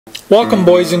Welcome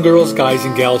boys and girls, guys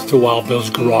and gals to Wild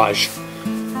Bill's Garage.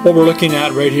 What we're looking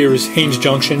at right here is Haines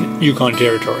Junction, Yukon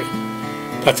Territory.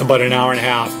 That's about an hour and a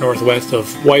half northwest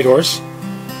of Whitehorse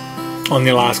on the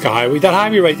Alaska Highway. That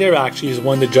highway right there actually is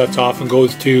one that juts off and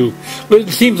goes to, it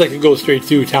seems like it goes straight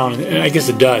through town, and I guess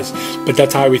it does, but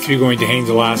that's Highway 3 going to Haines,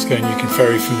 Alaska, and you can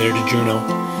ferry from there to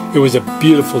Juneau. It was a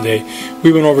beautiful day.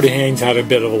 We went over to Haines, had a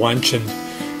bit of a lunch, and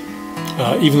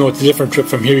even though it's a different trip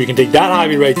from here, you can take that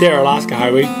highway right there, Alaska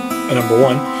Highway, number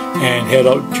 1, and head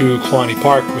out to Kluane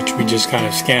Park, which we just kind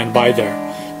of scanned by there.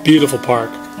 Beautiful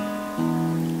park.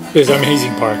 It's an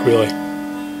amazing park, really.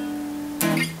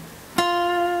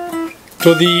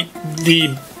 So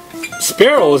the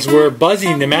sparrows were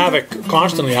buzzing the mavic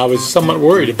constantly. I was somewhat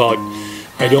worried about.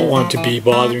 I don't want to be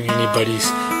bothering anybody's.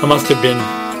 I must have been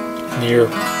near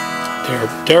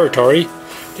their territory,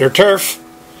 their turf.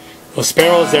 Those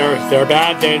sparrows, they're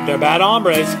bad. They're bad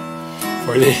hombres,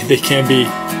 or they can be.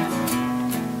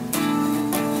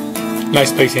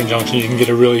 Nice place in Junction. You can get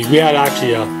a really. We had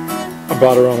actually I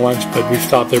brought our own lunch, but we've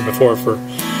stopped there before for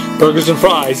burgers and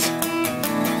fries.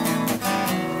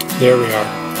 There we are.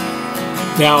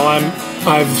 Now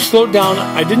I've slowed down.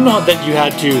 I didn't know that you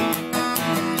had to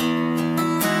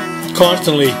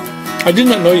constantly. I did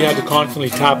not know you had to constantly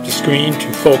tap the screen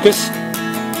to focus,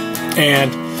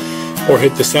 or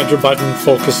hit the center button,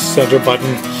 focus center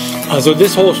button. So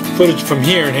this whole footage from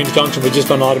here in Haines Junction was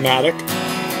just on automatic.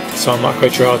 So I'm not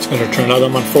quite sure how it's going to turn out.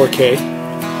 I'm on 4K.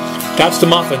 That's the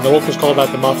muffin. The locals call that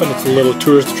the muffin. It's a little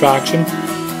tourist attraction.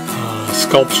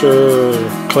 Sculpture,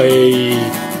 clay,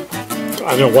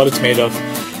 I don't know what it's made of.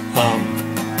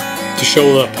 To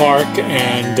show the park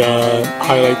and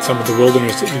highlight some of the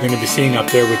wilderness that you're going to be seeing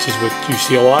up there, which is what you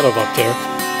see a lot of up there.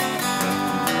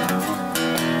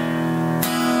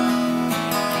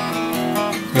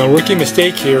 Now, rookie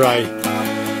mistake here.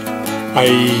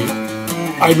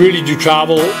 I really do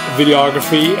travel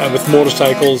videography and with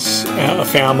motorcycles,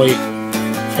 family,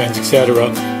 friends, etc.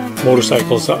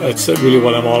 Motorcycles, it's really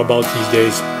what I'm all about these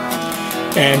days.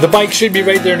 And the bike should be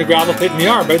right there in the gravel pit, and they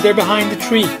are right there behind the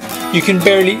tree. You can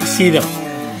barely see them.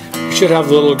 You should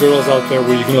have little girls out there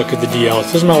where you can look at the DLs.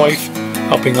 This is my wife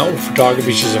helping out with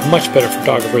photography. She's a much better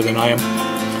photographer than I am.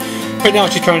 Right now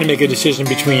she's trying to make a decision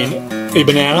between a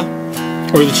banana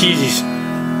or the cheesies.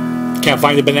 Can't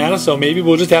find a banana, so maybe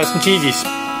we'll just have some cheesies.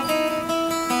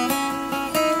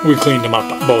 We cleaned them up,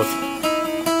 both.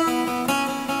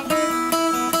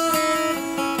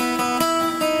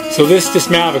 So this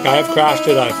Mavic, I have crashed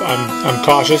it. I'm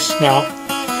cautious now.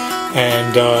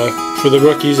 And for the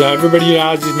rookies, everybody who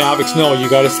has these Mavics know you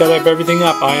got to set up everything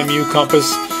up. IMU,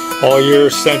 compass, all your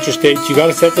sensor states. You got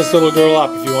to set this little girl up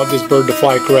if you want this bird to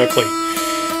fly correctly.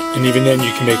 And even then,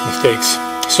 you can make mistakes.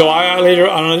 So later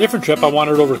on a different trip, I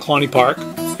wandered over to Kluane Park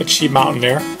at Sheep Mountain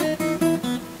there.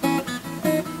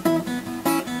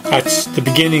 That's the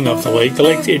beginning of the lake. The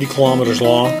lake's 80 kilometers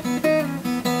long.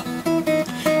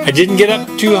 I didn't get up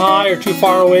too high or too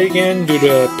far away again due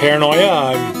to paranoia.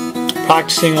 I'm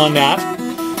practicing on that.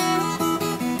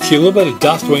 See a little bit of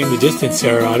dust way in the distance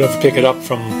there. I don't have to pick it up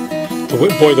from the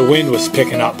wind. Boy, the wind was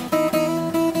picking up.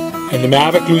 And the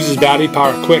Mavic loses battery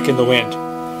power quick in the wind.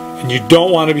 And you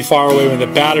don't want to be far away when the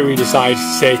battery decides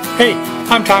to say, hey,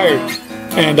 I'm tired,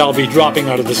 and I'll be dropping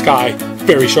out of the sky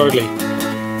very shortly.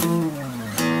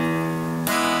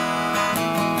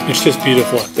 It's just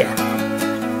beautiful up there.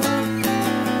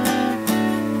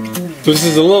 So this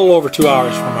is a little over 2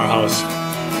 hours from our house.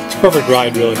 It's a perfect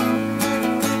ride, really.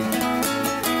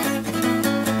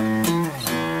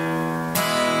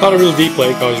 Not a real deep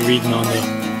lake. I was reading on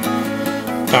the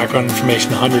background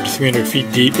information, 100 to 300 feet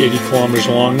deep, 80 kilometers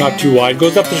long, not too wide.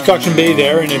 Goes up to Destruction Bay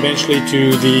there and eventually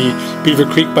to the Beaver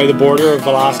Creek by the border of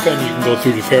Alaska, and you can go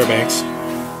through to Fairbanks.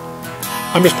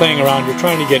 I'm just playing around. We're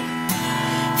trying to get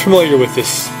familiar with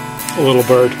this little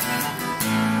bird.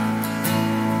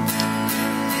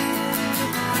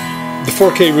 The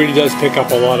 4K really does pick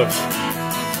up a lot of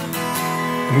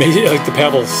amazing, like the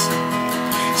pebbles.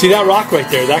 See that rock right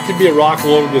there? That could be a rock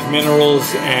loaded with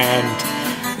minerals and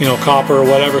copper or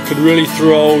whatever. Could really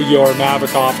throw your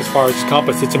Mavic off as far as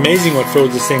compass. It's amazing what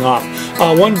throws this thing off.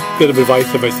 One bit of advice,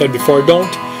 as I said before, don't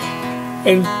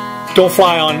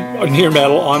fly on near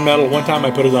metal, on metal. One time I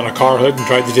put it on a car hood and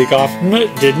tried to take off.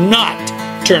 It did not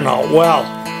turn out well.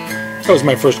 That was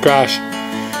my first crash.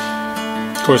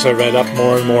 Of course, I read up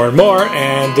more and more and more,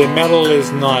 and the metal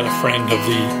is not a friend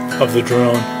of the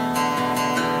drone.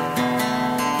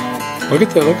 Look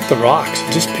at the rocks.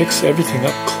 It just picks everything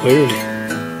up clearly.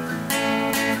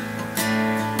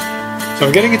 So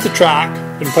I'm getting it to track.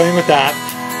 Been playing with that.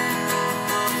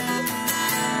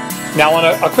 Now on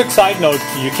a quick side note,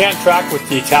 you can't track with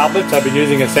the tablets. I've been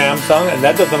using a Samsung and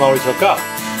that doesn't always hook up.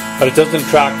 But it doesn't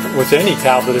track with any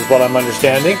tablet is what I'm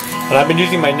understanding. And I've been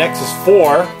using my Nexus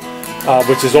 4,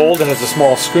 which is old and has a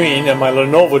small screen, and my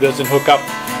Lenovo doesn't hook up.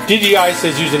 DJI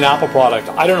says use an Apple product.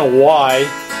 I don't know why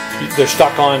they're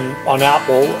stuck on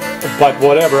Apple, but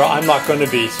whatever, I'm not going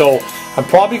to be. So I'm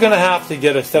probably going to have to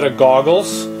get a set of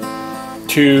goggles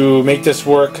to make this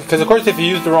work. Because of course if you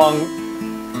use the wrong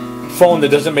phone that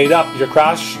doesn't mate up, your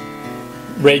crash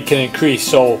rate can increase.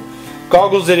 So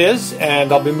goggles it is,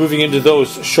 and I'll be moving into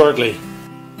those shortly.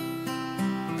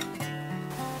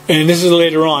 And this is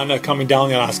later on, coming down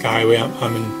the Alaska Highway.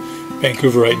 I'm in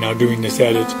Vancouver right now doing this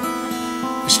edit.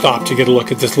 Stopped to get a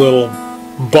look at this little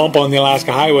bump on the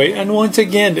Alaska Highway, and once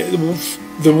again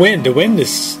the wind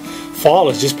this fall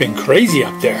has just been crazy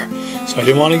up there. So I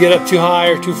didn't want to get up too high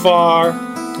or too far,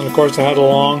 and of course I had a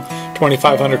long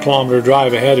 2,500 kilometer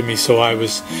drive ahead of me, so I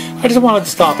just wanted to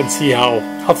stop and see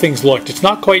how things looked. It's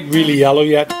not quite really yellow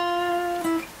yet.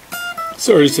 It's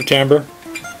early September,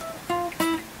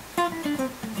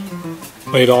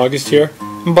 late August here.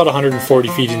 I'm about 140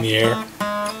 feet in the air,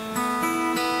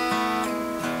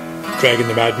 dragging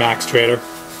the Mad Max trailer.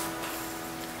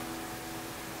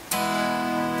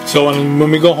 So when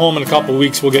we go home in a couple of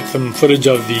weeks, we'll get some footage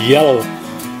of the yellow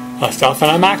stuff. And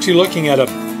I'm actually looking at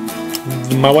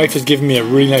my wife has given me a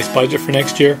really nice budget for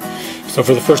next year. So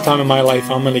for the first time in my life,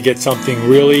 I'm going to get something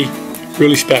really,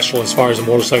 really special as far as a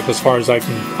motorcycle, as far as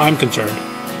I'm concerned.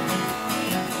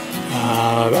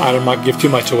 I don't want to give too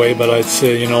much away, but it's,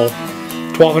 you know,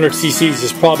 1200 cc's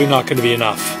is probably not going to be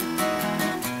enough.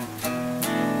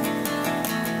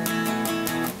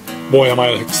 Boy, am I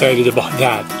excited about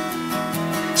that.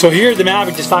 So here the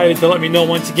Mavic decided to let me know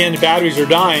once again the batteries are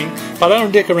dying, but I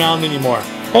don't dick around anymore.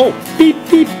 Oh, beep,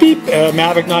 beep, beep.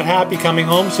 Mavic not happy, coming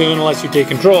home soon unless you take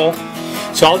control.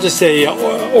 So I'll just say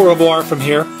au revoir from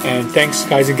here, and thanks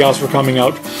guys and gals for coming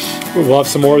out. We'll have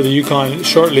some more of the Yukon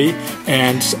shortly,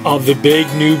 and of the big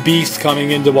new beast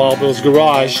coming into Wild Bill's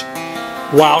garage.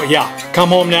 Wow, yeah, come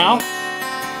home now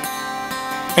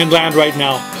and land right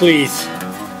now, please.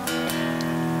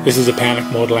 This is a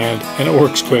panic mode land, and it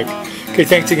works quick. Okay,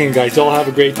 thanks again guys, y'all have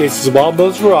a great day. This is Wild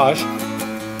Bill's garage,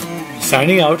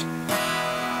 signing out.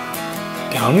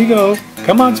 Down we go.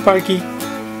 Come on, Sparky.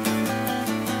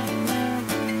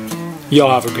 Y'all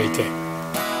have a great day.